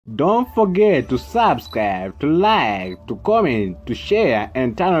Don't forget to subscribe, to like, to comment, to share,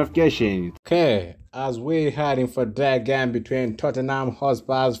 and turn notifications. Okay, as we're heading for that game between Tottenham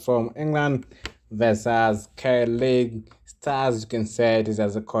Hotspurs from England versus K-League Stars, you can say it is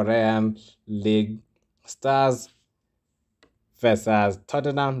as a Korean League Stars versus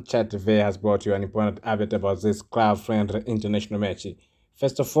Tottenham. Chat TV has brought you an important update about this club-friendly international match.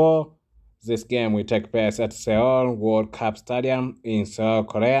 First of all, this game will take place at Seoul World Cup Stadium in Seoul,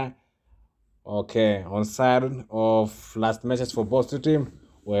 Korea. Okay, on side of last matches for both teams,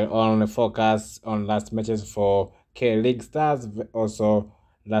 we'll only focus on last matches for K-League Stars, also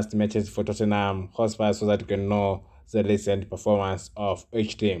last matches for Tottenham Hotspur, so that you can know the recent performance of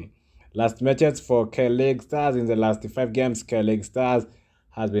each team. Last matches for K-League Stars: in the last 5 games, K-League Stars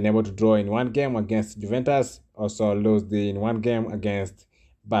has been able to draw in 1 game against Juventus, also lose in 1 game against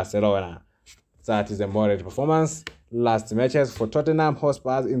Barcelona. That is a moderate performance. Last matches for Tottenham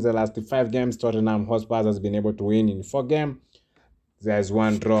Hotspur: in the last 5 games, Tottenham Hotspur has been able to win in 4 games. There is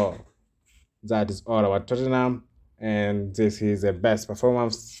 1 draw. That is all about Tottenham, and this is the best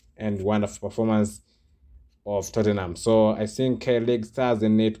performance and wonderful performance of Tottenham. So I think K-League Stars, they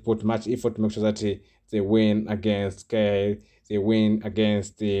need to put much effort to make sure that they win against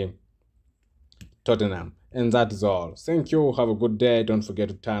the Tottenham. And that is all. Thank you. Have a good day. Don't forget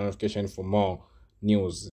to turn on notification for more news.